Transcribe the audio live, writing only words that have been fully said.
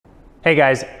Hey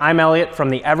guys, I'm Elliot from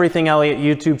the Everything Elliot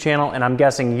YouTube channel, and I'm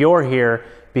guessing you're here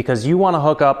because you want to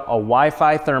hook up a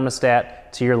Wi-Fi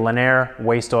thermostat to your Lanair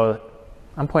Waste Oil.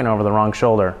 I'm pointing over the wrong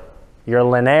shoulder. Your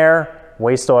Lanair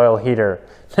Waste Oil Heater.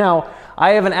 Now,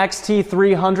 I have an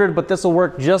XT300, but this will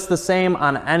work just the same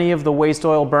on any of the waste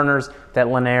oil burners that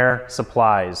Lanair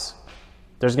supplies.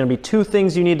 There's going to be two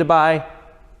things you need to buy,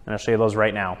 and I'll show you those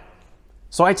right now.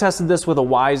 So I tested this with a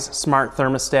Wise Smart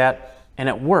Thermostat, and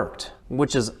it worked,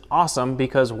 which is awesome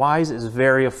because Wise is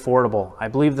very affordable. I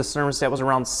believe this thermostat was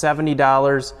around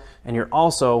 $70, and you're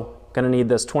also going to need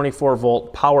this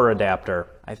 24-volt power adapter.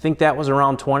 I think that was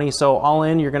around $20, so all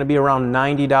in, you're going to be around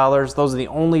 $90. Those are the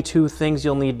only two things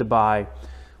you'll need to buy.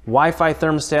 Wi-Fi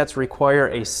thermostats require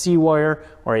a C-wire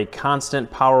or a constant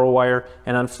power wire,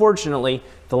 and unfortunately,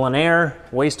 the Lanair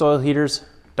waste oil heaters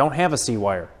don't have a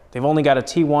C-wire. They've only got a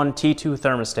T1, T2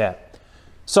 thermostat.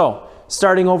 So,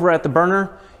 starting over at the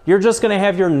burner, you're just going to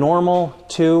have your normal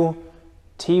two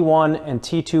T1 and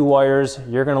T2 wires.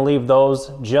 You're going to leave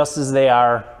those just as they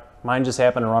are. Mine just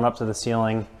happened to run up to the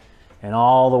ceiling and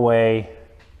all the way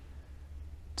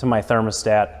to my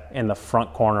thermostat in the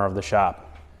front corner of the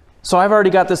shop. So I've already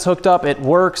got this hooked up. It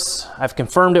works. I've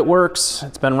confirmed it works.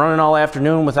 It's been running all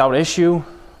afternoon without issue.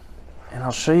 And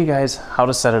I'll show you guys how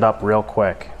to set it up real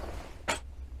quick.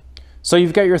 So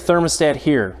you've got your thermostat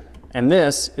here, and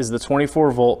this is the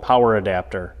 24-volt power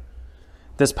adapter.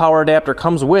 This power adapter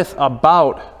comes with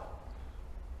about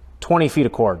 20 feet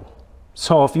of cord.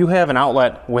 So if you have an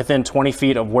outlet within 20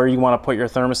 feet of where you want to put your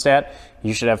thermostat,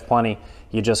 you should have plenty.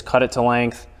 You just cut it to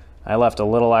length. I left a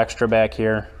little extra back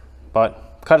here,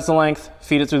 but cut it to length,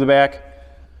 feed it through the back.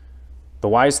 The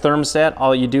Wise thermostat,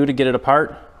 all you do to get it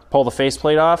apart, pull the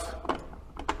faceplate off,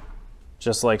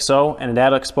 just like so, and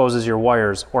that exposes your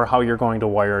wires or how you're going to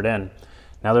wire it in.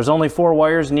 Now there's only 4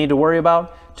 wires you need to worry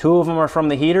about. 2 of them are from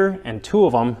the heater and 2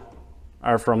 of them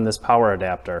are from this power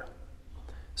adapter.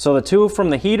 So the 2 from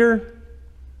the heater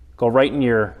go right in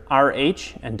your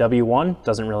RH and W1.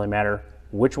 Doesn't really matter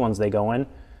which ones they go in.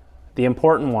 The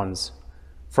important ones,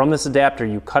 from this adapter,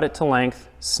 you cut it to length,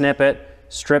 snip it,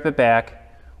 strip it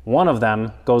back. One of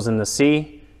them goes in the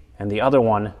C and the other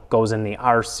one goes in the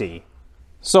RC.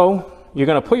 So you're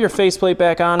going to put your faceplate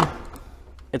back on.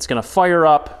 It's going to fire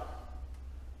up.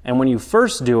 And when you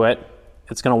first do it,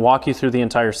 it's going to walk you through the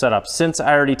entire setup. Since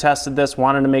I already tested this,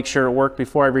 wanted to make sure it worked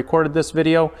before I recorded this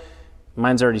video,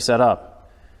 mine's already set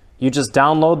up. You just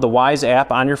download the Wise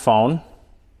app on your phone.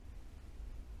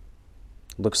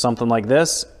 Looks something like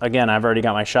this. Again, I've already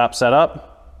got my shop set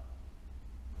up.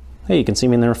 Hey, you can see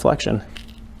me in the reflection.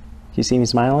 You see me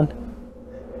smiling?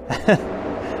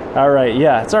 All right,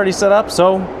 yeah, it's already set up,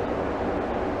 so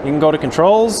you can go to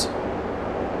controls,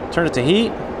 turn it to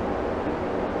heat.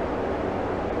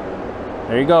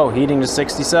 There you go, heating to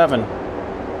 67.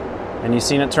 And you've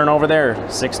seen it turn over there,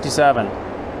 67.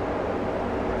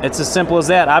 It's as simple as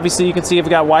that. Obviously, you can see you've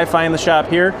got Wi-Fi in the shop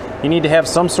here. You need to have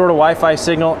some sort of Wi-Fi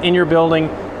signal in your building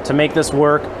to make this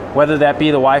work, whether that be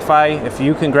the Wi-Fi. If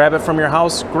you can grab it from your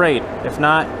house, great. If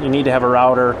not, you need to have a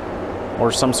router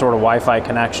or some sort of Wi-Fi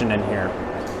connection in here.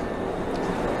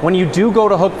 When you do go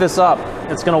to hook this up,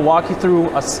 it's going to walk you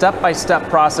through a step-by-step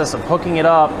process of hooking it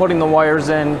up, putting the wires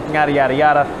in, yada, yada,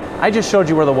 yada. I just showed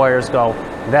you where the wires go.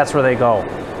 That's where they go.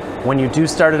 When you do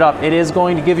start it up, it is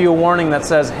going to give you a warning that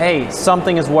says, hey,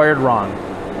 something is wired wrong.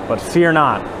 But fear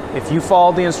not. If you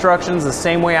followed the instructions the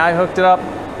same way I hooked it up,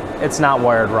 it's not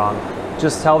wired wrong.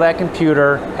 Just tell that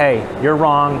computer, hey, you're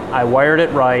wrong. I wired it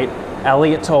right.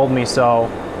 Elliot told me so.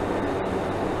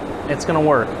 It's going to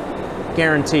work.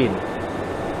 Guaranteed.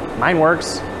 Mine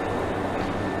works.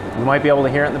 You might be able to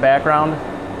hear it in the background.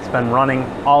 It's been running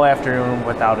all afternoon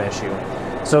without issue.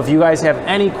 So if you guys have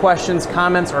any questions,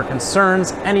 comments, or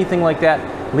concerns, anything like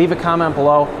that, leave a comment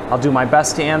below. I'll do my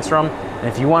best to answer them. And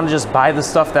if you want to just buy the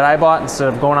stuff that I bought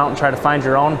instead of going out and try to find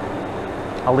your own,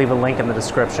 I'll leave a link in the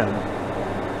description.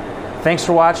 Thanks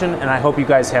for watching, and I hope you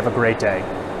guys have a great day.